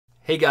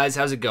Hey guys,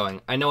 how's it going?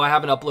 I know I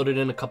haven't uploaded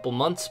in a couple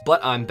months, but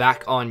I'm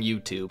back on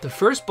YouTube. The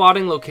first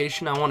botting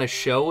location I want to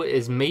show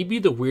is maybe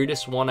the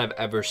weirdest one I've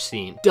ever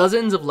seen.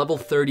 Dozens of level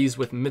 30s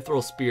with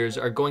mithril spears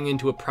are going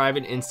into a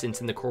private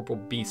instance in the Corporal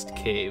Beast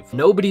cave.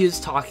 Nobody is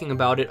talking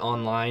about it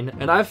online,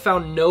 and I've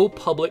found no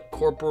public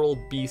Corporal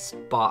Beast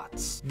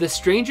bots. The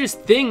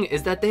strangest thing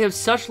is that they have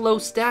such low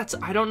stats,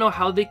 I don't know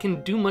how they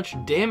can do much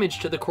damage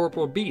to the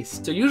Corporal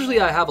Beast. So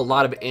usually I have a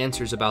lot of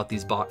answers about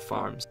these bot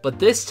farms, but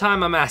this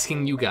time I'm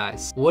asking you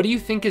guys, what do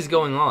you think is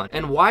going on?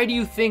 And why do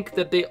you think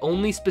that they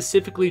only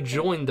specifically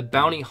joined the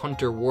bounty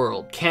hunter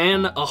world?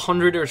 Can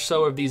 100 or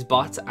so of these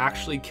bots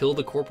actually kill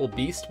the Corporal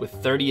Beast with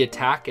 30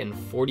 attack and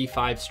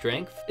 45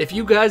 strength? If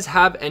you guys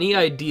have any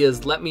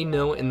ideas, let me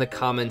know in the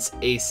comments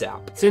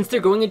ASAP. Since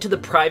they're going into the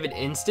private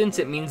instance,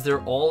 it means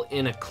they're all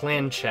in a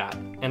clan chat.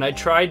 And I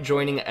tried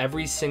joining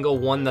every single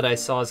one that I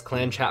saw as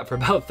clan chat for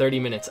about 30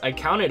 minutes. I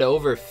counted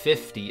over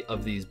 50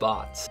 of these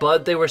bots,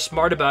 but they were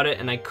smart about it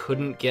and I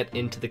couldn't get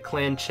into the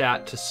clan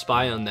chat to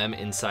spy on them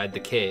inside the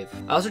cave.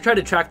 I also tried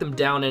to track them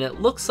down and it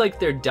looks like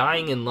they're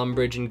dying in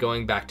Lumbridge and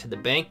going back to the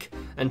bank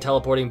and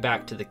teleporting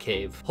back to the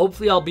cave.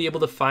 Hopefully I'll be able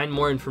to find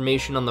more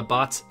information on the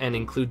bots and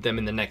include them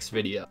in the next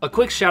video. A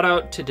quick shout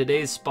out to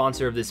today's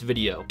sponsor of this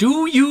video.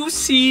 Do you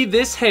see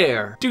this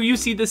hair? Do you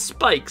see the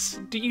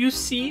spikes? Do you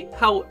see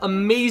how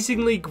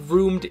amazingly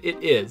groomed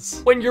it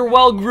is? When you're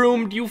well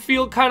groomed, you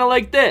feel kind of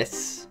like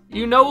this.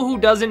 You know who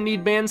doesn't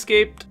need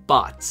Manscaped?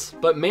 Bots.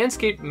 But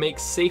Manscaped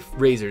makes safe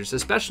razors,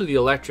 especially the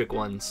electric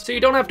ones, so you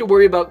don't have to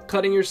worry about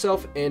cutting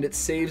yourself, and it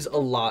saves a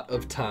lot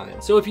of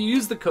time. So if you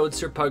use the code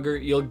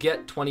SirPugger, you'll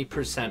get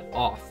 20%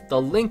 off.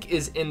 The link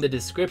is in the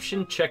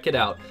description, check it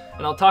out,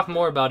 and I'll talk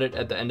more about it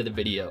at the end of the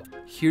video.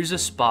 Here's a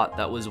spot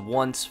that was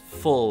once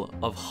full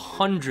of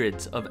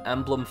hundreds of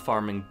emblem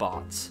farming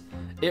bots.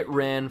 It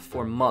ran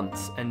for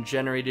months and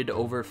generated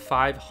over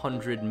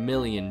 500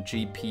 million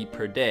GP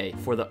per day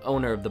for the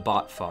owner of the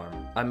bot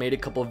farm. I made a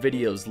couple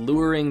videos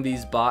luring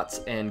these bots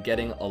and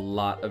getting a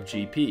lot of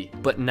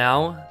GP. But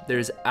now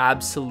there's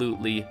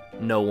absolutely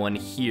no one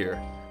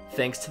here,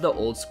 thanks to the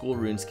old school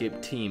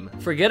Runescape team.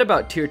 Forget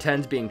about tier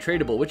 10s being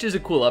tradable, which is a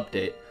cool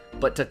update.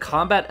 But to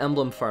combat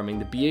emblem farming,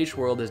 the BH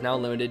world is now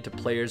limited to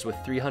players with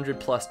 300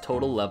 plus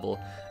total level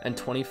and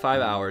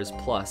 25 hours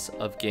plus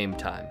of game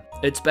time.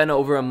 It's been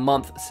over a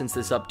month since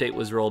this update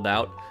was rolled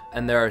out,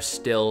 and there are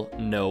still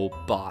no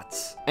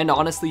bots. And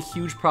honestly,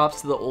 huge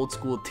props to the old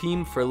school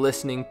team for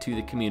listening to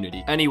the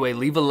community. Anyway,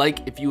 leave a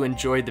like if you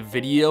enjoyed the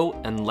video,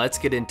 and let's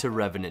get into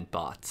Revenant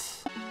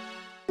bots.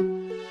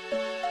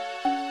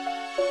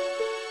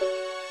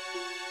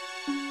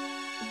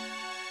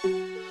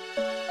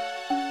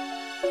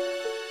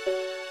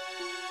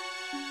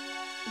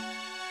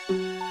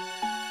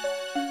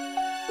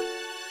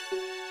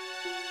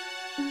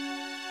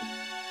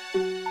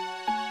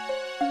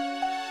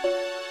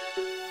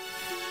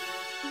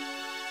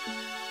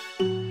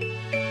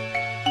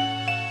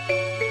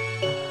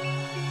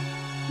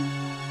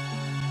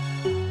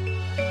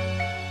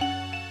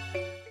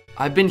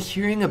 I've been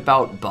hearing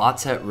about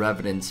bots at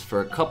Revenants for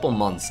a couple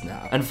months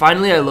now, and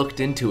finally I looked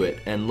into it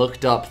and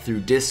looked up through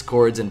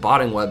discords and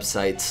botting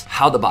websites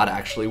how the bot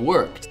actually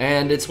worked.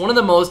 And it's one of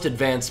the most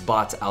advanced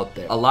bots out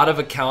there. A lot of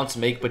accounts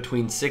make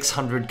between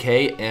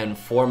 600k and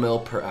 4 mil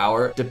per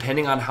hour,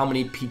 depending on how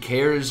many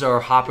PKers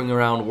are hopping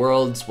around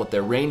worlds, what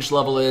their range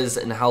level is,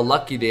 and how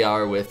lucky they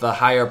are with the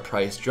higher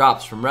price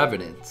drops from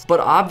Revenants.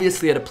 But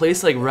obviously at a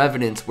place like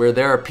Revenants, where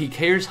there are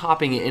PKers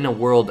hopping in a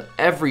world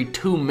every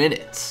 2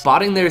 minutes,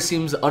 botting there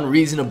seems unreasonable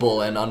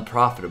and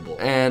unprofitable.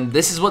 And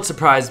this is what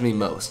surprised me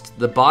most.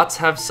 The bots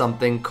have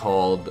something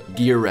called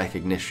gear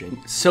recognition.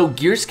 So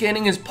gear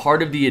scanning is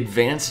part of the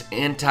advanced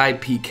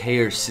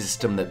anti-PKer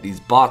system that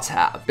these bots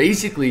have.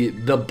 Basically,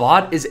 the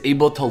bot is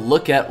able to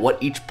look at what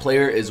each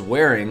player is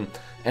wearing,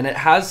 and it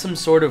has some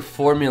sort of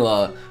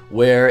formula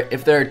where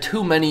if there are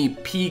too many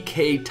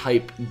PK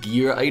type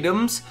gear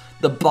items,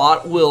 the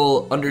bot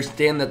will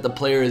understand that the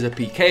player is a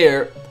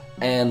PKer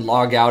and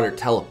log out or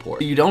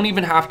teleport. You don't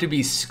even have to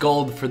be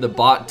skulled for the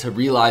bot to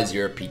realize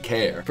you're a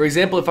PKer. For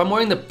example, if I'm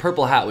wearing the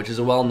purple hat, which is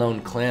a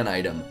well-known clan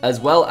item, as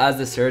well as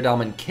the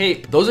Ceradomin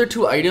cape, those are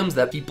two items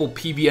that people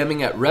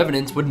PVMing at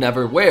Revenants would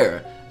never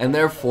wear, and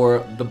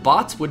therefore the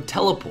bots would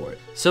teleport.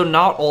 So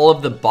not all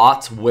of the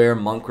bots wear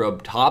monk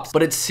robe tops,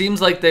 but it seems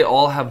like they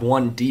all have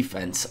one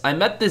defense. I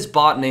met this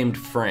bot named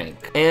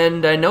Frank,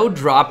 and I know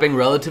dropping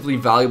relatively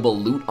valuable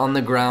loot on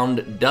the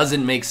ground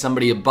doesn't make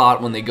somebody a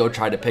bot when they go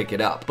try to pick it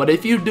up. But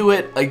if you do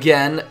it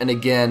again and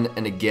again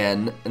and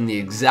again, and the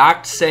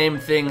exact same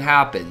thing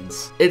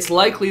happens, it's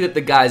likely that the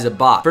guy's a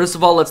bot. First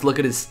of all, let's look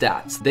at his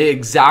stats. They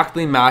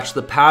exactly match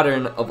the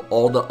pattern of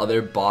all the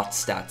other bot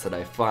stats that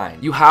I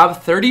find. You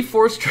have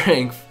 34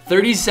 strength,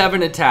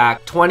 37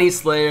 attack, 20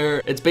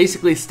 slayer. It's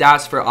basically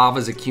stats for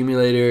Ava's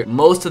accumulator.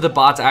 Most of the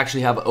bots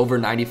actually have over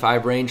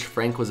 95 range.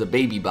 Frank was a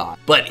baby bot.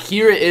 But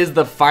here is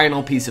the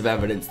final piece of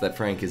evidence that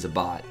Frank is a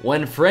bot.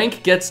 When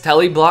Frank gets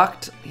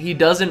teleblocked, he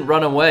doesn't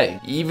run away,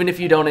 even if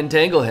you don't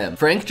entangle him.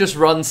 Frank just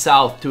runs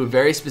south to a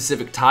very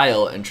specific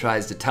tile and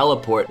tries to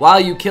teleport while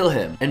you kill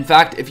him. In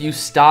fact, if you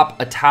stop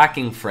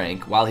attacking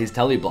Frank while he's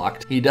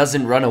teleblocked, he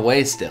doesn't run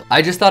away still.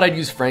 I just thought I'd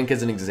use Frank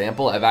as an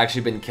example. I've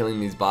actually been killing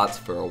these bots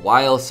for a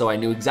while, so I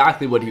knew exactly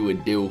what he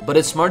would do. But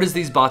as smart as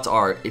these bots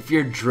are, if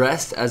you're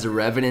dressed as a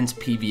Revenant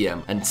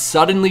PVM and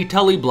suddenly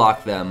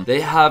teleblock them,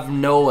 they have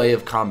no way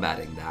of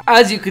combating that,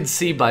 as you could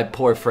see by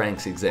poor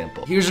Frank's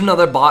example. Here's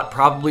another bot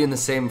probably in the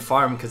same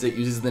farm because it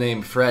uses the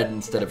name Fred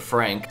instead of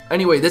Frank.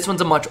 Anyway, this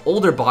one's a much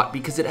older bot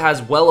because it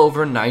has well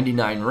over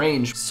 99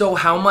 range. So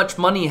how much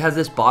money has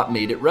this bot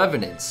made at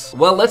Revenants?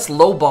 Well, let's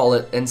lowball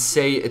it and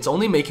say it's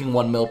only making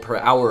 1 mil per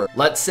hour.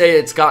 Let's say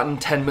it's gotten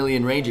 10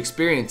 million range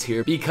experience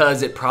here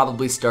because it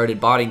probably started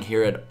botting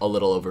here at a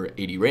little over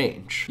 80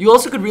 range. You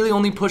also could really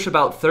only push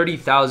about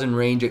 30,000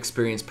 range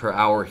experience per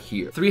hour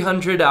here.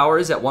 300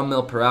 hours at 1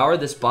 mil per hour,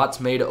 this bot's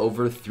made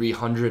over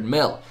 300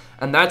 mil.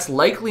 And that's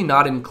likely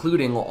not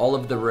including all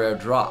of the rare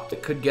drops.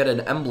 It could get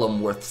an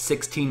emblem worth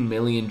 16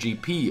 million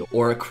GP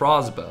or a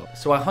crossbow.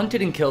 So I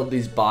hunted and killed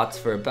these bots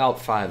for about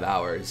 5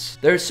 hours.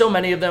 There's so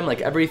many of them,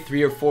 like every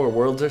 3 or 4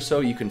 worlds or so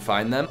you can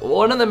find them.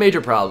 One of the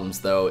major problems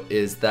though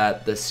is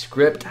that the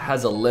script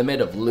has a limit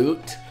of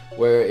loot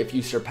where if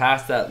you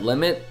surpass that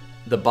limit,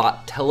 the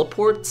bot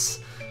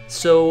teleports.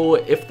 So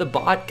if the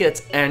bot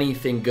gets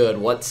anything good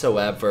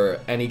whatsoever,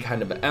 any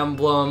kind of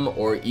emblem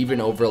or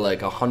even over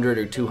like 100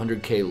 or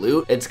 200k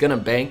loot, it's gonna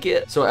bank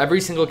it. So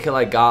every single kill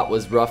I got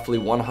was roughly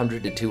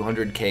 100 to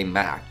 200k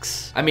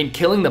max. I mean,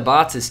 killing the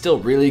bots is still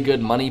really good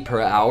money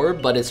per hour,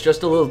 but it's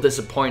just a little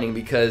disappointing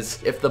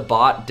because if the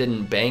bot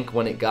didn't bank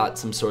when it got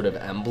some sort of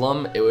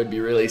emblem, it would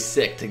be really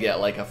sick to get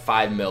like a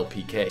 5 mil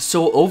PK.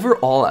 So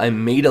overall, I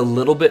made a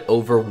little bit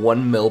over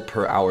 1 mil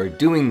per hour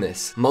doing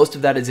this. Most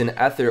of that is in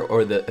Ether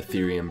or the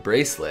Ethereum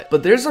bracelet.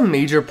 But there's a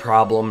major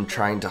problem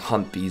trying to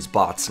hunt these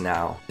bots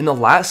now. In the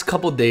last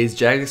couple days,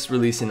 Jagex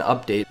released an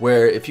update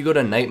where if you go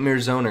to Nightmare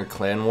Zone or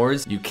Clan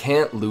Wars, you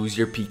can't lose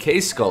your PK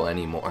skull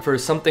anymore. For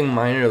something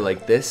minor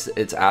like this,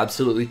 it's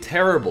absolutely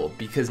terrible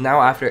because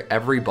now after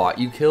every bot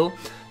you kill,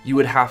 you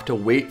would have to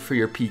wait for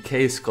your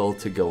PK skull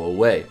to go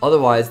away.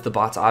 Otherwise, the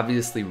bots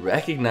obviously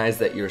recognize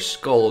that you're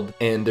skulled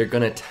and they're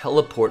gonna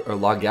teleport or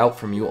log out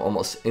from you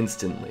almost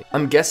instantly.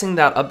 I'm guessing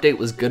that update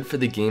was good for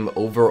the game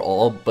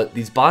overall, but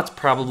these bots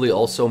probably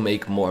also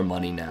make more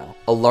money now.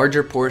 A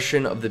larger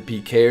portion of the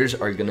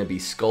PKers are gonna be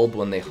skulled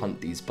when they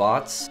hunt these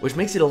bots, which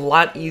makes it a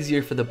lot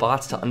easier for the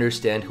bots to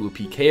understand who a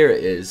PKer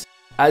is.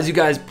 As you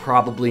guys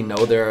probably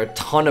know, there are a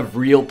ton of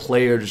real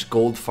players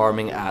gold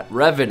farming at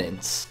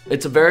Revenants.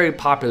 It's a very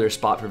popular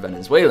spot for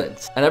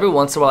Venezuelans. And every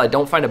once in a while I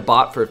don't find a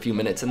bot for a few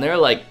minutes and there are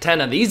like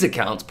 10 of these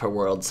accounts per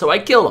world, so I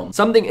kill them.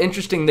 Something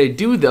interesting they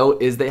do though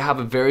is they have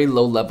a very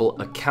low level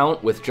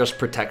account with just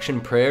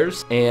protection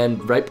prayers,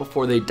 and right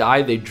before they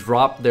die they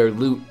drop their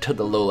loot to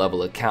the low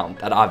level account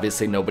that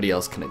obviously nobody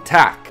else can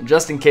attack,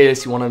 just in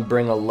case you want to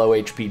bring a low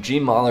HP G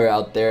mauler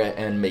out there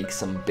and make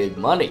some big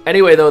money.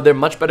 Anyway though, they're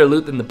much better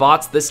loot than the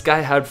bots. This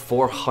guy had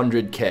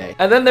 400k.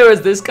 And then there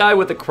was this guy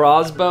with a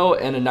crossbow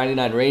and a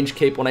 99 range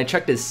cape. When I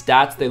checked his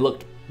stats, they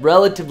looked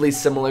relatively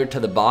similar to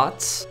the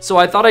bots. So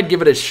I thought I'd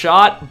give it a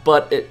shot,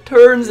 but it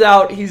turns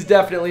out he's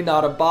definitely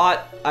not a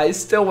bot. I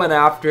still went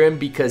after him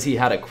because he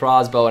had a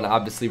crossbow and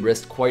obviously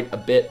risked quite a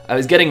bit. I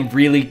was getting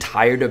really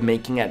tired of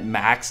making at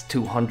max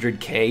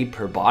 200k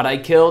per bot I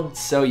killed,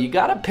 so you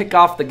gotta pick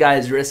off the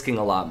guys risking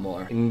a lot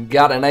more. And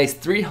got a nice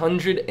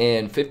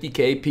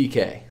 350k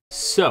PK.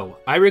 So,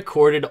 I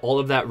recorded all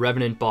of that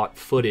Revenant bot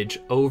footage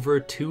over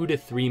 2 to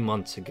 3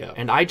 months ago,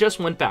 and I just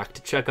went back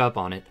to check up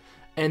on it,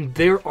 and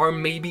there are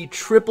maybe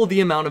triple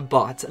the amount of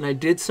bots, and I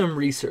did some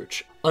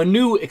research. A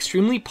new,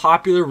 extremely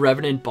popular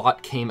Revenant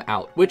bot came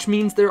out, which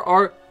means there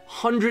are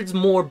hundreds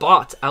more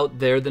bots out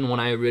there than when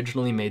I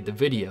originally made the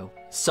video.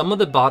 Some of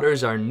the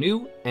botters are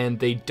new, and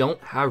they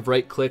don't have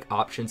right-click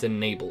options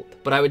enabled,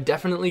 but I would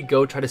definitely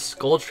go try to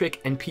skull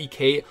trick and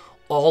PK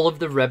all of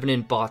the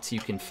Revenant bots you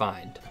can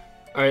find.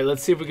 Alright,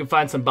 let's see if we can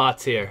find some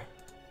bots here.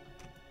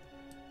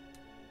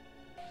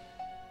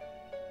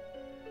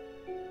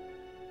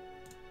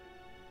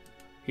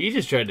 He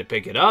just tried to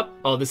pick it up.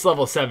 Oh, this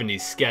level 70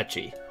 is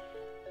sketchy.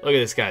 Look at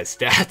this guy's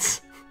stats.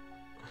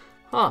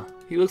 Huh,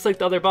 he looks like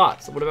the other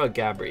bots. What about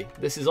Gabri?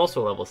 This is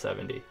also level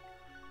 70.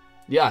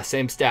 Yeah,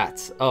 same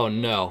stats. Oh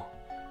no.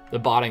 The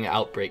botting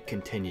outbreak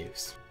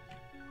continues.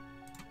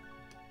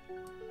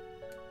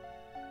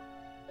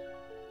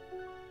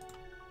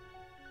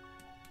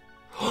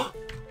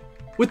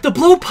 With the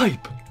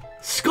blowpipe!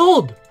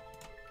 Skulled!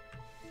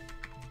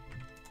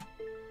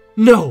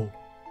 No!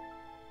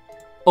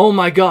 Oh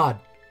my god.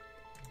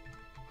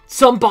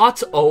 Some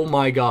bots, oh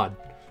my god.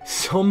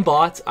 Some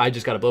bots, I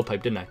just got a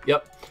blowpipe, didn't I?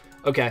 Yep.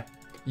 Okay.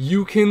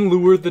 You can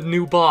lure the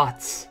new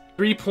bots.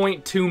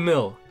 3.2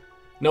 mil.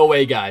 No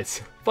way,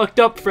 guys. Fucked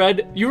up,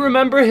 Fred. You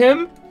remember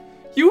him?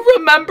 You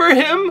remember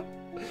him?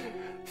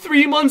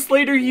 3 months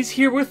later, he's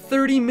here with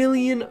 30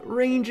 million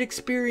range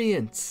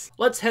experience.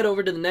 Let's head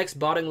over to the next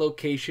botting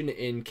location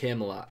in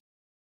Camelot.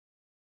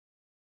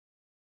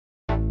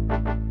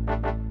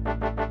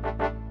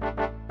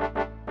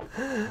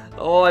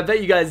 Oh, I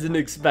bet you guys didn't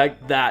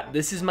expect that.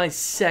 This is my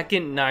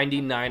second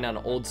 99 on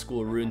old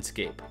school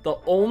RuneScape. The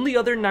only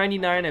other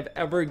 99 I've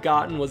ever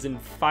gotten was in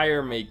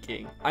fire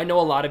making. I know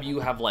a lot of you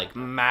have like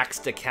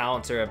maxed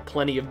accounts or have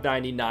plenty of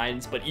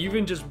 99s, but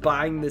even just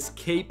buying this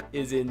cape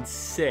is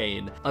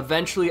insane.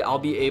 Eventually, I'll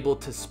be able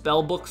to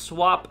spellbook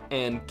swap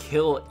and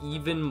kill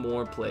even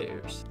more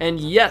players. And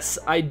yes,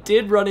 I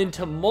did run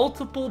into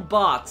multiple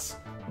bots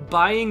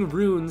buying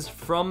runes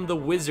from the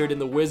wizard in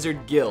the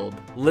wizard guild.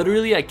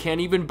 Literally, I can't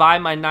even buy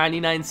my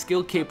 99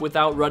 skill cape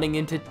without running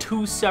into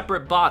 2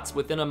 separate bots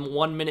within a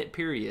 1 minute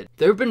period.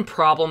 There have been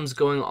problems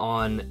going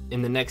on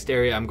in the next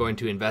area I'm going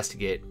to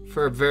investigate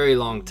for a very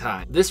long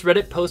time. This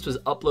Reddit post was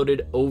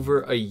uploaded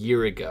over a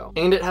year ago,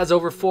 and it has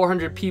over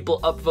 400 people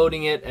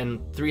upvoting it and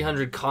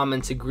 300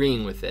 comments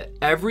agreeing with it.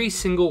 Every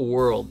single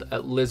world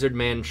at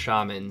Lizardman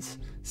Shamans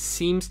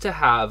seems to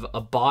have a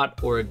bot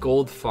or a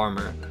gold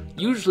farmer,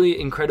 usually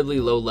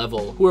incredibly low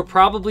level, who are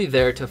probably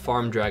there to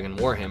farm dragon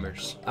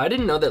warhammers. I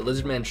didn't know that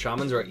Lizardman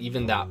Shamans are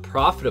even that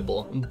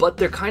profitable, but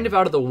they're kind of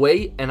out of the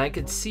way, and I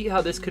could see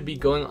how this could be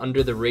going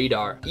under the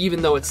radar,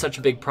 even though it's such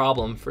a big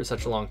problem for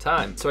such a long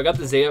time. So I got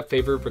the Zaya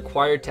favor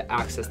required to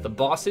access the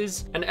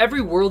bosses, and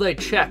every world I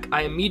check,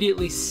 I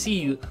immediately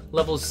see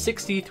levels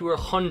 60 through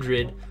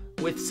 100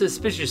 with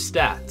suspicious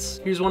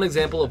stats. Here's one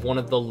example of one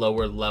of the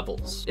lower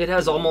levels. It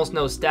has almost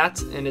no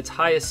stats and its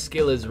highest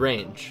skill is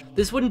range.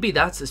 This wouldn't be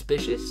that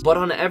suspicious, but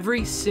on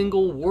every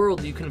single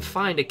world you can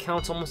find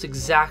accounts almost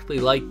exactly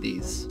like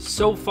these.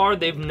 So far,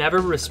 they've never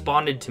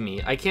responded to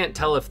me. I can't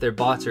tell if they're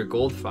bots or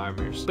gold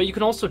farmers, but you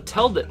can also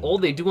tell that all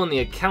they do on the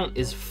account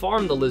is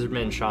farm the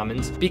Lizardman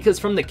Shamans, because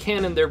from the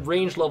canon, their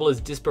range level is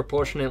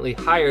disproportionately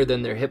higher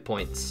than their hit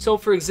points. So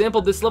for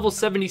example, this level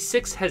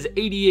 76 has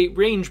 88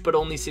 range, but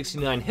only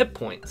 69 hit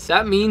points.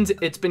 That means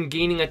it's been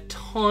gaining a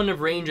ton of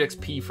range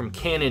XP from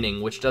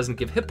cannoning, which doesn't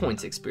give hit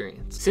points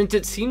experience. Since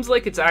it seems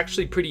like it's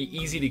actually pretty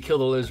easy to kill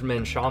the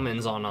Lizardman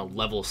Shamans on a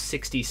level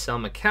 60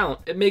 some account,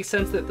 it makes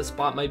sense that the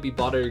spot might be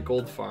bought at a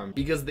gold farm,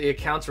 because the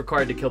accounts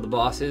required to kill the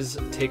bosses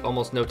take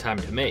almost no time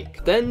to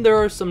make. Then there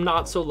are some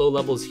not so low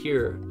levels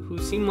here, who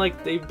seem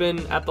like they've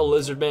been at the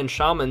Lizardman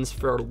Shamans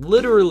for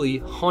literally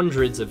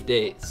hundreds of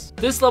days.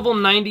 This level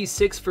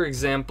 96, for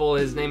example,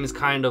 his name is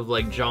kind of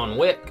like John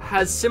Wick,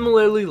 has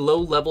similarly low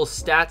level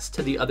stats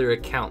to the other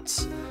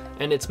accounts,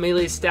 and its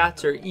melee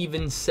stats are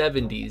even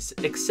 70s,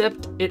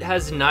 except it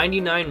has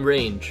 99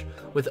 range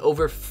with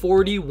over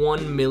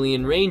 41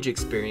 million range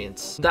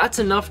experience. That's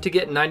enough to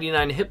get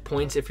 99 hit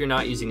points if you're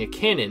not using a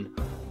cannon,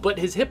 but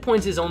his hit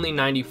points is only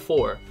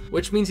 94,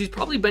 which means he's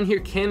probably been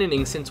here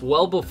cannoning since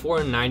well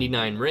before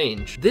 99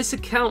 range. This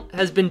account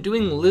has been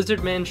doing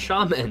Lizardman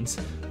Shamans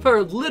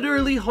for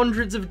literally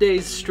hundreds of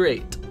days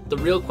straight. The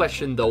real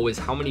question though is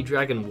how many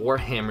dragon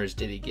warhammers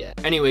did he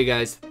get? Anyway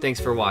guys, thanks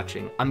for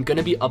watching. I'm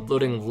gonna be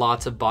uploading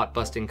lots of bot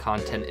busting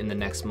content in the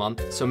next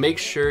month, so make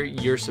sure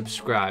you're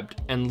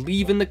subscribed and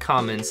leave in the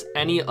comments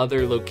any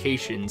other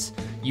locations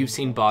you've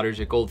seen botters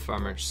or gold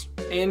farmers.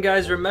 And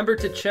guys, remember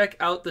to check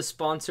out the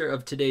sponsor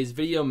of today's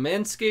video,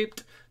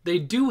 Manscaped. They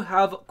do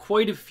have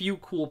quite a few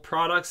cool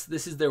products.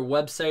 This is their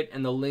website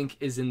and the link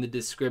is in the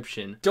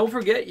description. Don't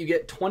forget, you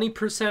get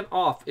 20%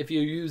 off if you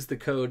use the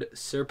code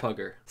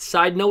SirPugger.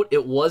 Side note,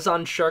 it was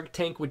on Shark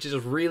Tank, which is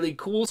really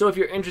cool. So if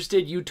you're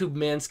interested, YouTube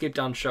Manscaped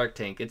on Shark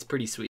Tank. It's pretty sweet.